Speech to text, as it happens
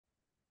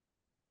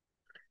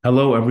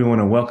Hello,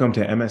 everyone, and welcome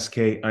to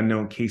MSK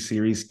Unknown Case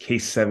Series,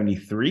 Case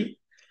 73.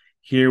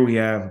 Here we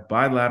have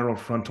bilateral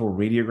frontal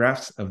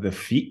radiographs of the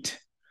feet.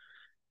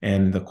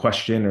 And the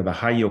question, or the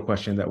high yield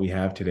question that we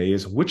have today,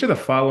 is which of the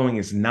following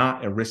is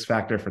not a risk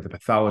factor for the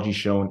pathology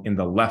shown in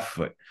the left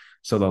foot?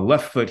 So the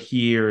left foot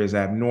here is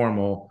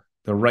abnormal.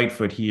 The right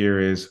foot here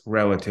is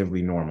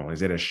relatively normal.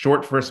 Is it a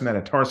short first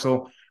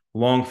metatarsal,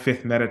 long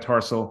fifth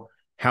metatarsal,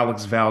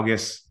 hallux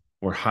valgus,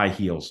 or high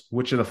heels?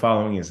 Which of the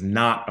following is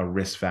not a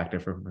risk factor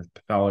for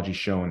pathology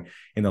shown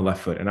in the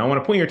left foot? And I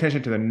want to point your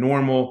attention to the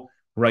normal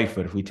right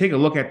foot. If we take a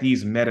look at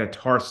these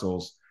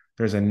metatarsals,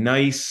 there's a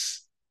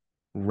nice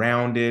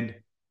rounded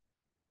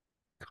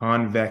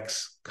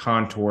convex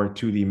contour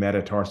to the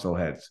metatarsal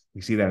heads.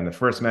 We see that in the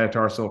first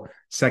metatarsal,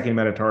 second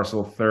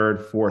metatarsal,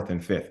 third, fourth,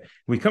 and fifth.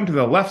 When we come to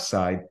the left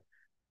side,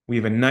 we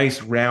have a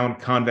nice round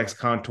convex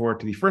contour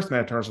to the first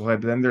metatarsal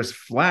head, but then there's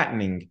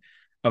flattening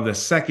of the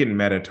second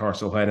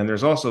metatarsal head, and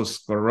there's also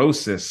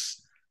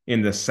sclerosis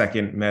in the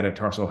second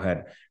metatarsal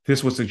head.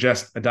 This would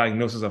suggest a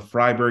diagnosis of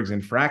Freiberg's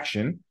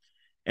infraction,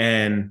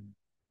 and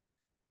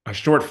a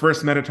short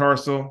first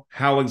metatarsal,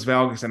 hallux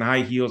valgus, and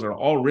high heels are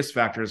all risk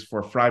factors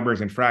for Freiberg's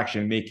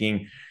infraction,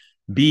 making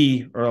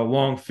B, or a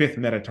long fifth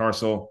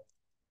metatarsal,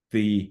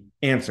 the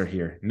answer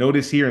here.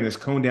 Notice here in this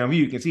cone down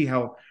view, you can see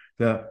how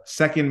the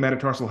second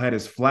metatarsal head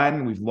is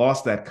flattened. We've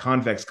lost that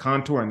convex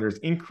contour, and there's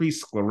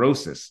increased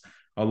sclerosis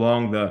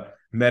along the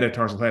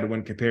metatarsal head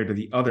when compared to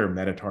the other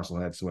metatarsal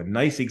head. So a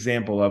nice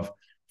example of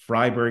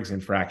Freiberg's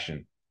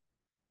infraction.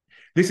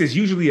 This is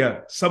usually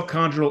a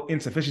subchondral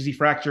insufficiency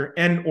fracture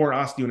and or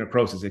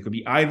osteonecrosis. It could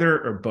be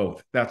either or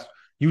both. That's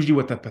usually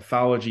what the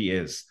pathology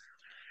is.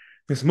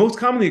 This most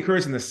commonly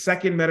occurs in the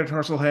second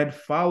metatarsal head,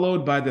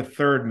 followed by the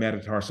third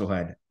metatarsal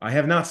head. I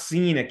have not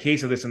seen a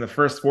case of this in the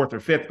first, fourth,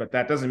 or fifth, but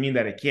that doesn't mean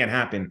that it can't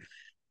happen.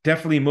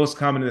 Definitely most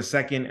common in the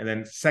second, and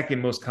then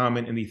second most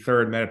common in the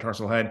third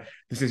metatarsal head.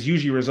 This is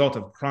usually a result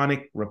of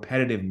chronic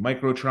repetitive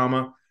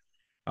microtrauma.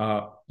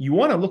 You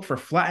want to look for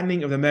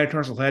flattening of the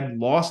metatarsal head,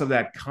 loss of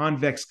that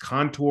convex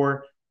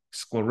contour,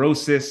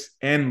 sclerosis,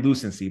 and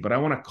lucency. But I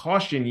want to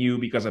caution you,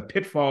 because a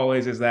pitfall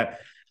is that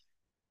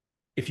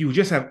if you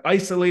just have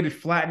isolated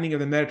flattening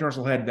of the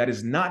metatarsal head, that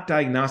is not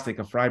diagnostic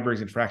of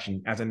Freiberg's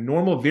infraction. As a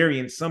normal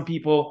variant, some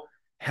people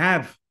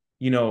have,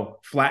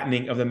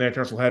 flattening of the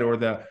metatarsal head, or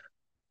the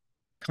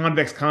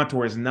convex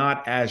contour is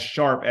not as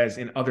sharp as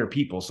in other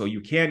people. So you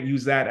can't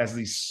use that as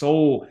the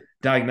sole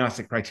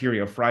diagnostic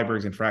criteria of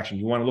Freiberg's infraction.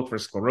 You want to look for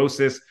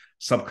sclerosis,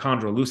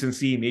 subchondral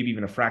lucency, maybe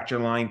even a fracture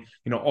line.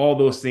 All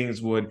those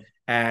things would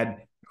add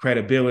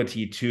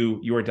credibility to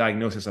your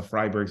diagnosis of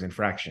Freiberg's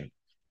infraction.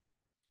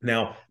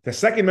 Now, the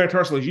second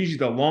metatarsal is usually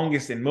the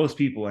longest in most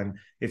people, and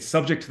it's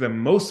subject to the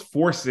most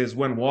forces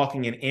when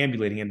walking and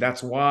ambulating. And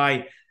that's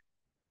why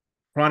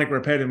chronic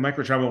repetitive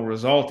microtrauma will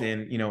result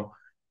in,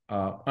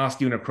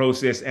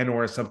 osteonecrosis and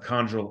or a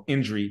subchondral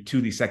injury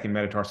to the second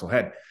metatarsal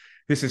head.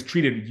 This is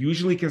treated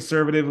usually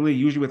conservatively,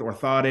 usually with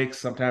orthotics.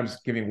 Sometimes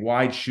giving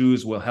wide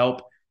shoes will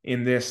help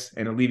in this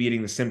and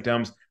alleviating the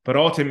symptoms. But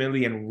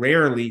ultimately and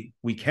rarely,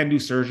 we can do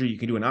surgery. You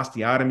can do an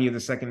osteotomy of the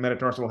second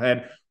metatarsal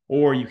head,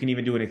 or you can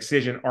even do an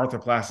excision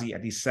arthroplasty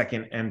at the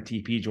second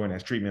MTP joint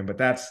as treatment. But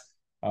that's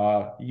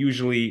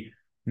usually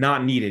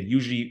not needed.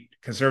 Usually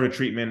conservative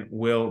treatment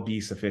will be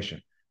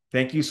sufficient.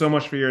 Thank you so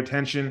much for your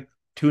attention.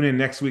 Tune in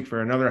next week for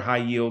another high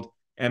yield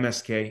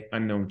MSK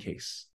unknown case.